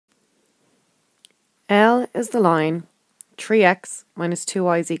L is the line 3x minus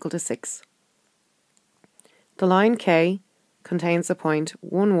 2y is equal to 6. The line K contains the point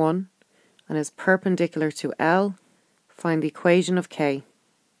 1, 1 and is perpendicular to L. Find the equation of K.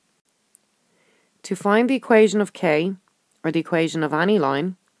 To find the equation of K, or the equation of any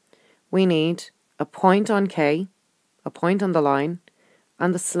line, we need a point on K, a point on the line,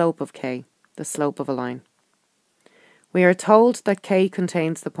 and the slope of K, the slope of a line. We are told that K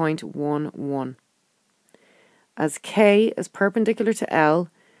contains the point 1, 1. As K is perpendicular to L,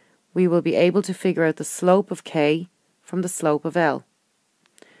 we will be able to figure out the slope of K from the slope of L.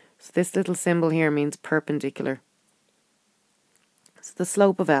 So this little symbol here means perpendicular. So the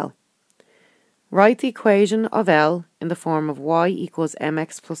slope of L. Write the equation of L in the form of y equals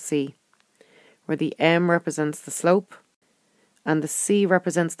mx plus c, where the m represents the slope and the c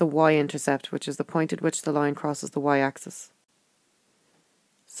represents the y-intercept, which is the point at which the line crosses the y-axis.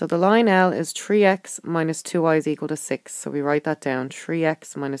 So the line L is 3x minus 2y is equal to 6. So we write that down,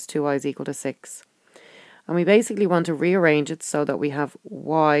 3x minus 2y is equal to 6. And we basically want to rearrange it so that we have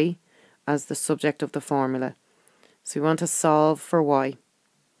y as the subject of the formula. So we want to solve for y.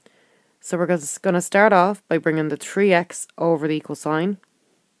 So we're going to start off by bringing the 3x over the equal sign.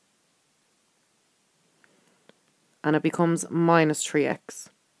 And it becomes minus 3x.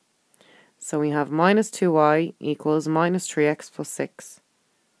 So we have minus 2y equals minus 3x plus 6.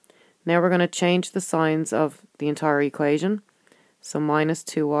 Now we're going to change the signs of the entire equation. So minus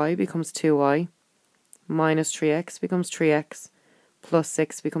 2y becomes 2y, minus 3x becomes 3x, plus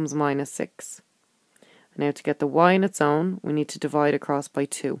 6 becomes minus 6. Now to get the y on its own, we need to divide across by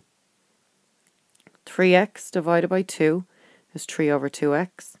 2. 3x divided by 2 is 3 over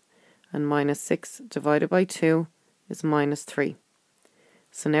 2x, and minus 6 divided by 2 is minus 3.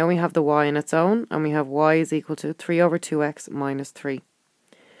 So now we have the y on its own, and we have y is equal to 3 over 2x minus 3.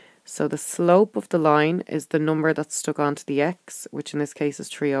 So the slope of the line is the number that's stuck onto the x, which in this case is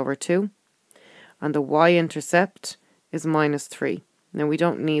 3 over 2. And the y-intercept is minus 3. Now we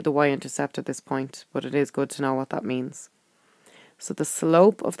don't need the y-intercept at this point, but it is good to know what that means. So the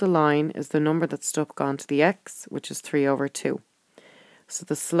slope of the line is the number that's stuck onto the x, which is 3 over 2. So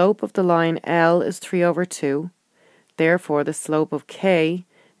the slope of the line L is 3 over 2. Therefore, the slope of K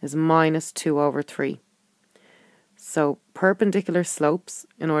is minus 2 over 3. So perpendicular slopes,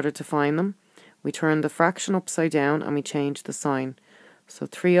 in order to find them, we turn the fraction upside down and we change the sign. So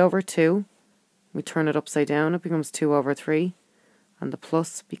 3 over 2, we turn it upside down, it becomes 2 over 3, and the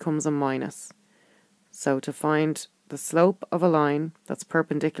plus becomes a minus. So to find the slope of a line that's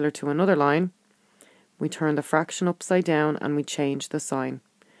perpendicular to another line, we turn the fraction upside down and we change the sign.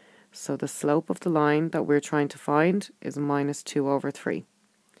 So the slope of the line that we're trying to find is minus 2 over 3.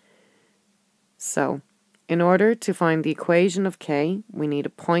 So in order to find the equation of K, we need a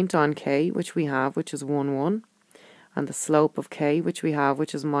point on K, which we have, which is 1, 1, and the slope of K, which we have,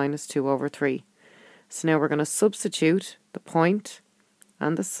 which is minus 2 over 3. So now we're going to substitute the point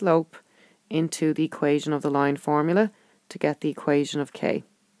and the slope into the equation of the line formula to get the equation of K.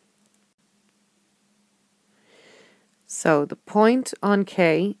 So the point on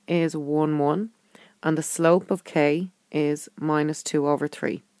K is 1, 1, and the slope of K is minus 2 over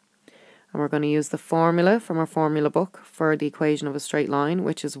 3. And we're going to use the formula from our formula book for the equation of a straight line,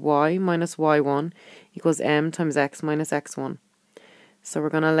 which is y minus y1 equals m times x minus x1. So we're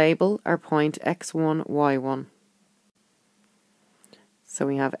going to label our point x1, y1. So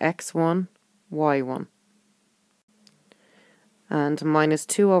we have x1, y1. And minus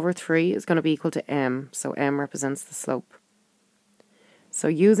 2 over 3 is going to be equal to m, so m represents the slope. So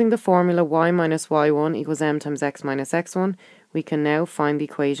using the formula y minus y1 equals m times x minus x1, we can now find the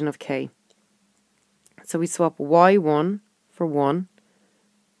equation of K. So we swap y1 for 1.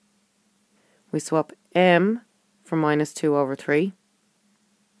 We swap m for minus 2 over 3.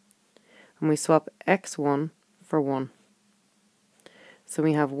 And we swap x1 for 1. So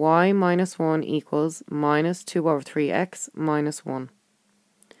we have y minus 1 equals minus 2 over 3x minus 1.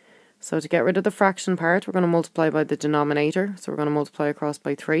 So to get rid of the fraction part, we're going to multiply by the denominator. So we're going to multiply across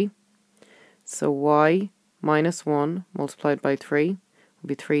by 3. So y minus 1 multiplied by 3 will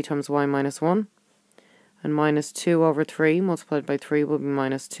be 3 times y minus 1. And minus 2 over 3 multiplied by 3 will be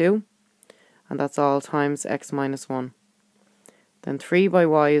minus 2. And that's all times x minus 1. Then 3 by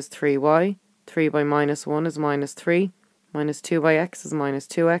y is 3y. 3 by minus 1 is minus 3. Minus 2 by x is minus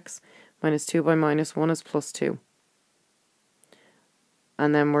 2x. Minus 2 by minus 1 is plus 2.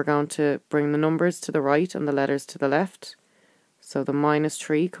 And then we're going to bring the numbers to the right and the letters to the left. So the minus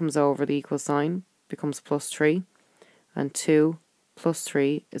 3 comes over the equal sign, becomes plus 3. And 2 plus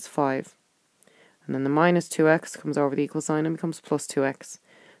 3 is 5. And then the minus 2x comes over the equal sign and becomes plus 2x.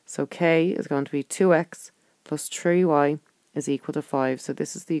 So k is going to be 2x plus 3y is equal to 5. So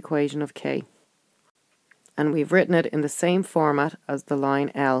this is the equation of k. And we've written it in the same format as the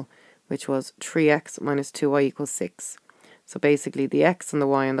line L, which was 3x minus 2y equals 6. So basically the x and the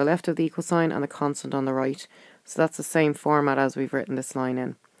y on the left of the equal sign and the constant on the right. So that's the same format as we've written this line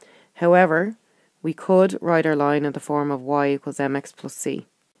in. However, we could write our line in the form of y equals mx plus c.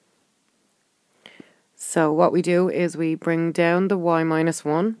 So what we do is we bring down the y minus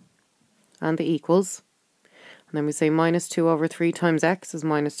 1 and the equals. And then we say minus 2 over 3 times x is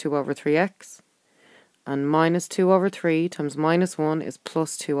minus 2 over 3x. And minus 2 over 3 times minus 1 is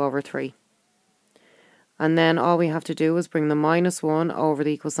plus 2 over 3. And then all we have to do is bring the minus 1 over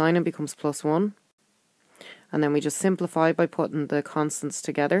the equal sign and becomes plus 1. And then we just simplify by putting the constants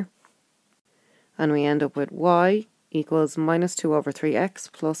together. And we end up with y equals minus 2 over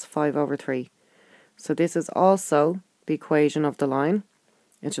 3x plus 5 over 3. So this is also the equation of the line.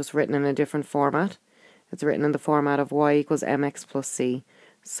 It's just written in a different format. It's written in the format of y equals mx plus c.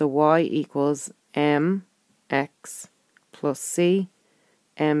 So y equals mx plus c,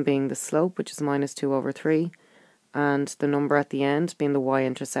 m being the slope, which is minus 2 over 3, and the number at the end being the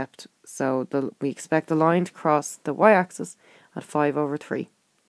y-intercept. So we expect the line to cross the y-axis at 5 over 3.